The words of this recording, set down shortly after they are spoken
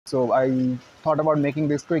So I thought about making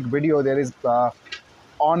this quick video. There is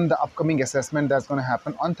on the upcoming assessment that's going to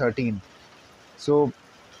happen on 13. So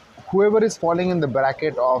whoever is falling in the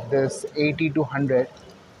bracket of this 80 to 100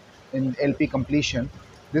 in LP completion,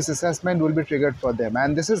 this assessment will be triggered for them,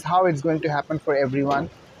 and this is how it's going to happen for everyone.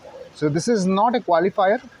 So this is not a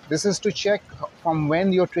qualifier. This is to check from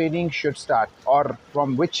when your training should start, or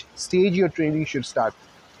from which stage your training should start,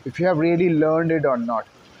 if you have really learned it or not.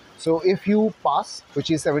 So if you pass,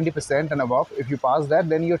 which is 70% and above, if you pass that,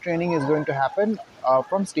 then your training is going to happen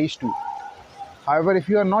from stage 2. However, if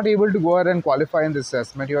you are not able to go ahead and qualify in this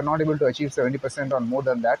assessment, you are not able to achieve 70% or more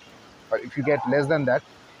than that, or if you get less than that,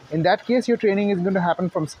 in that case, your training is going to happen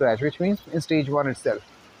from scratch, which means in stage 1 itself.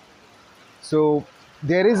 So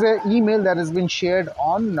there is an email that has been shared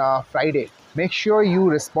on Friday. Make sure you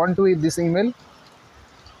respond to this email.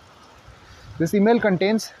 This email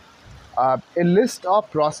contains a list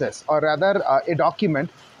of process, or rather a document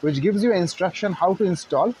which gives you instruction how to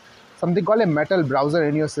install something called a metal browser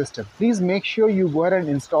in your system. Please make sure you go ahead and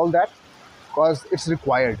install that, because it's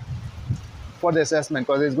required for the assessment,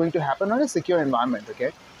 because it's going to happen on a secure environment.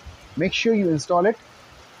 Okay, make sure you install it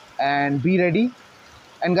and be ready.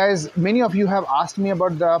 And guys, many of you have asked me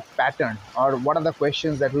about the pattern, or what are the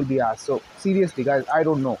questions that will be asked. So seriously guys, I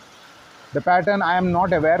don't know the pattern. I am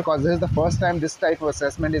not aware, because this is the first time this type of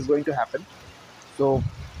assessment is going to happen. So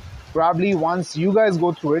probably once you guys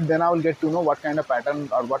go through it, then I will get to know what kind of pattern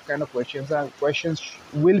or what kind of questions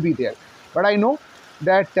will be there. But I know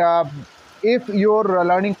that if your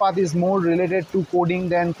learning path is more related to coding,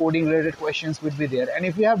 then coding related questions will be there. And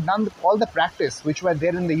if you have done all the practice which were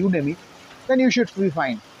there in the Udemy, then you should be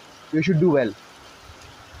fine. You should do well.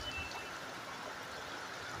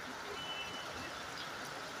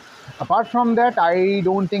 Apart from that, I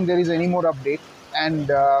don't think there is any more update. And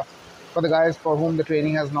for the guys for whom the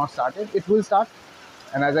training has not started, it will start.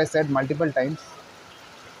 And as I said multiple times,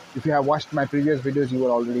 if you have watched my previous videos, you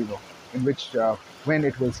will already know in which when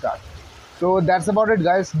it will start. So that's about it,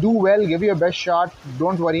 guys. Do well, give your best shot.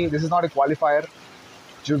 Don't worry, this is not a qualifier.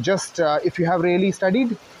 Just if you have really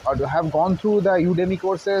studied or have gone through the Udemy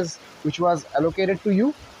courses which was allocated to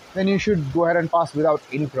you, then you should go ahead and pass without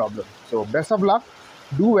any problem. So best of luck,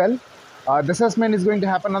 do well. The assessment is going to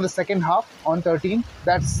happen on the second half on 13th.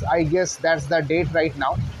 That's, I guess that's the date right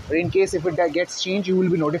now. But in case if it gets changed, you will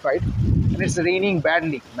be notified. And it's raining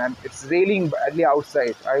badly, man. It's raining badly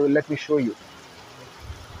outside. Let me show you.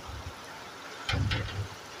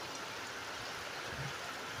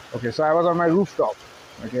 Okay, so I was on my rooftop,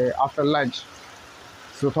 okay, after lunch.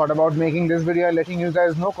 So thought about making this video and letting you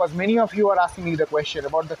guys know, because many of you are asking me the question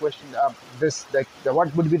about the question,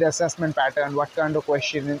 what would be the assessment pattern, what kind of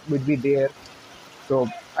question would be there. So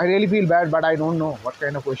I really feel bad, but I don't know what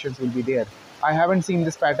kind of questions will be there. I haven't seen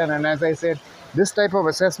this pattern, and as I said, this type of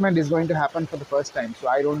assessment is going to happen for the first time. So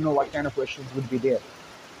I don't know what kind of questions would be there.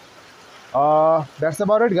 That's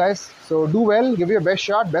about it, guys. So do well, give your best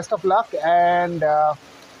shot, best of luck, and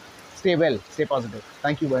stay well, stay positive.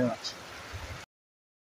 Thank you very much.